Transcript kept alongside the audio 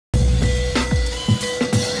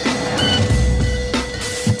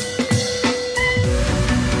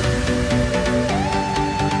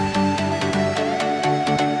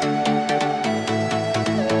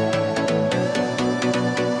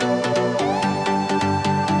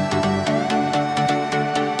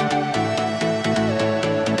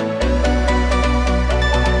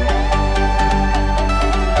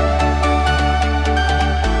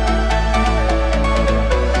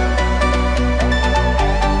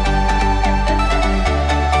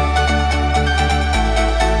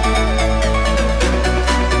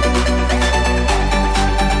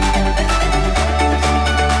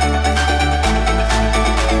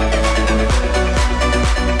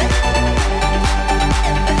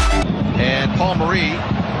3,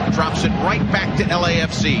 drops it right back to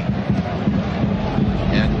LAFC.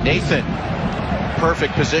 And Nathan,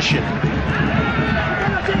 perfect position.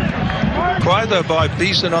 Though by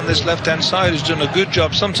Beeson on this left-hand side has done a good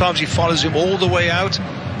job. Sometimes he follows him all the way out,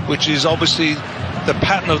 which is obviously the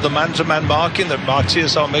pattern of the man-to-man marking that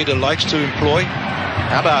Matthias Almeida likes to employ.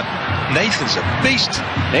 How about Nathan's a beast?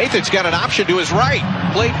 Nathan's got an option to his right.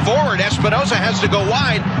 Played forward. Espinosa has to go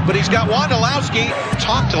wide, but he's got Wondolowski.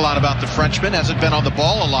 Talked a lot about the Frenchman. Hasn't been on the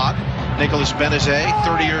ball a lot. Nicolas Benazet,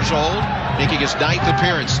 30 years old, making his 9th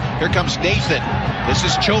appearance. Here comes Nathan. This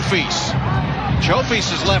is Chofis.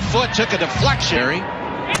 Chofis' left foot took a deflection.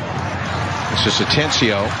 This is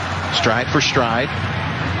Atencio, stride for stride.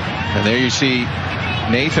 And there you see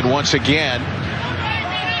Nathan once again.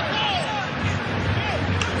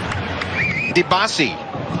 Dibasi,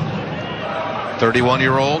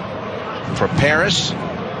 31-year-old from Paris.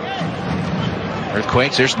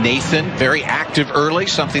 Earthquakes, there's Nathan, very active early,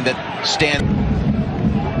 something that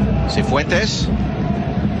Cifuentes.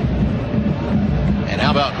 And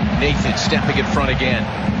how about Nathan stepping in front again?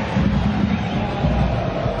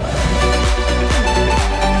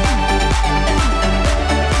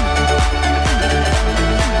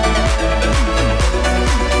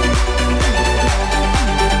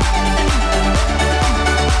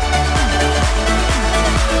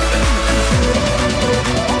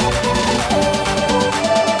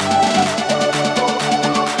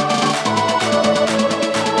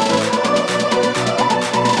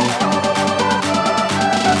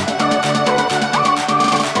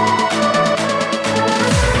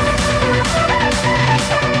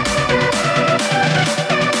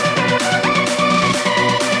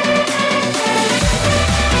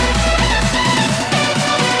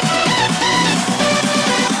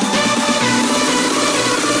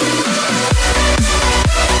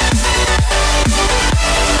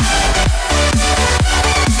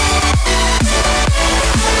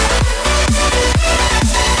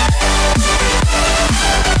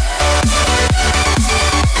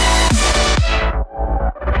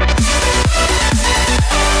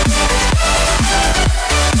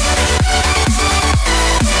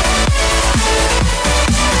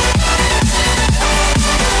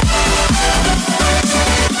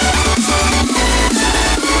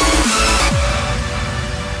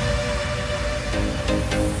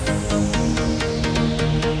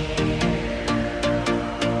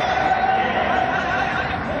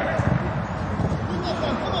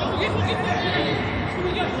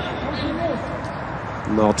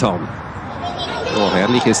 Nathan. Oh,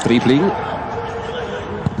 herrliches Dribbling.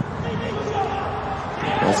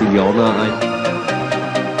 Brasilianer ein.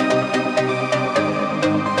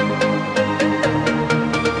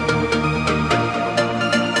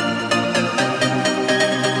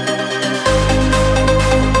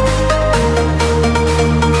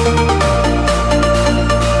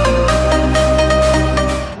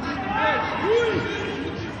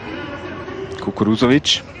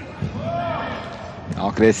 Kukuruzovic.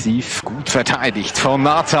 Aggressiv, gut verteidigt von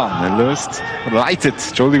Nathan. Leitet,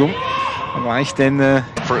 Entschuldigung. Reicht denn...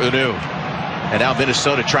 For Unu. And now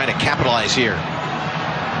Minnesota trying to capitalize here.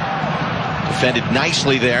 Defended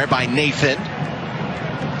nicely there by Nathan.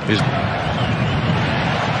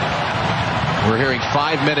 We're hearing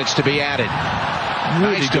 5 minutes to be added.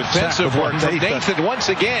 Really nice good defensive work from Nathan once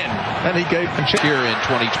again. And he gave here in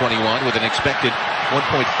 2021 with an expected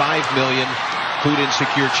 1.5 million food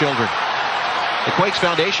insecure children. The Quakes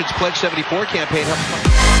Foundation's Pledge 74 campaign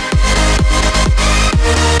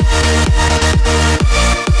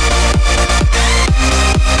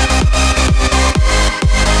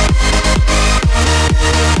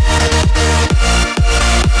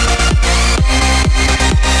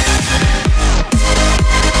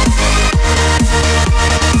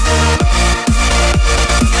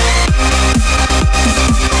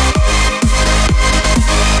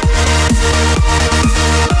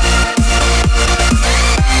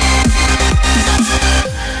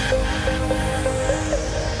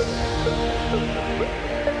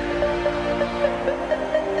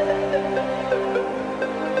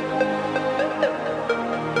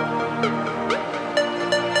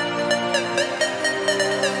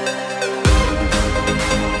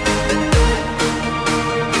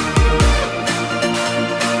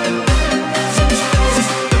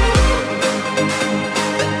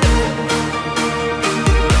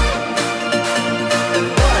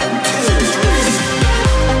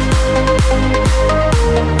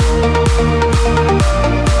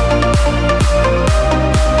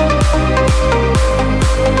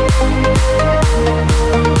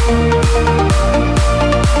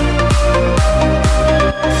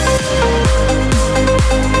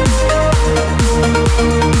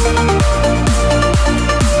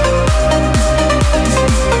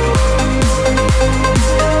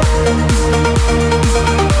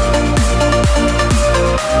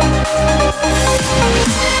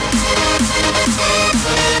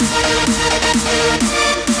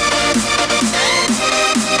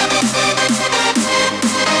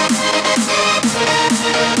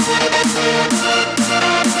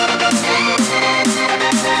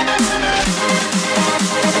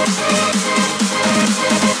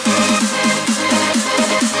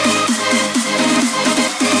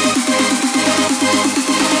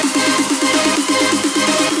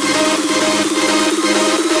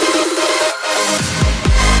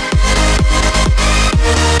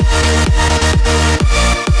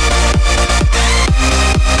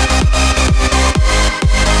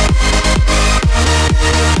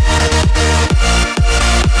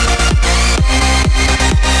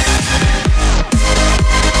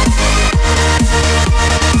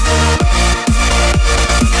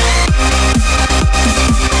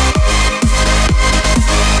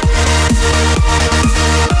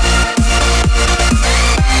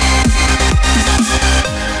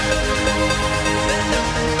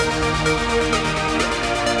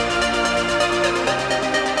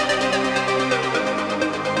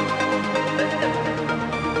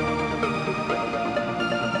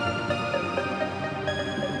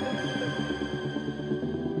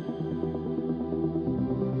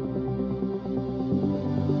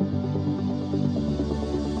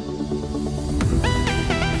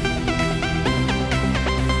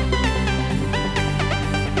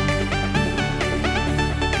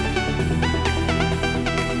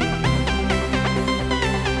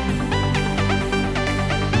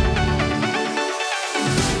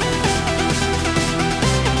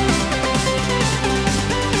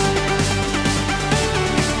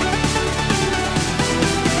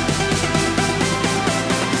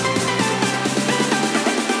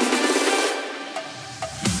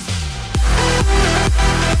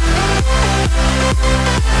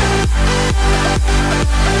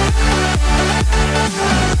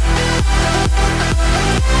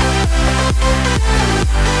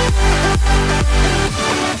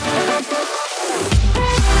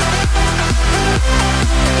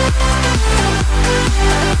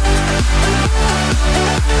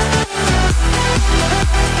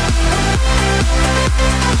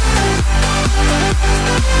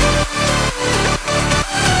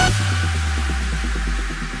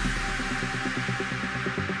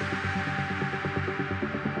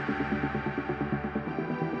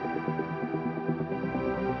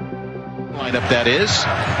Lineup that is.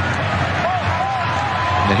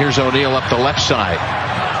 And here's O'Neal up the left side.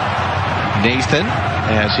 Nathan,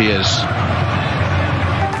 as he is.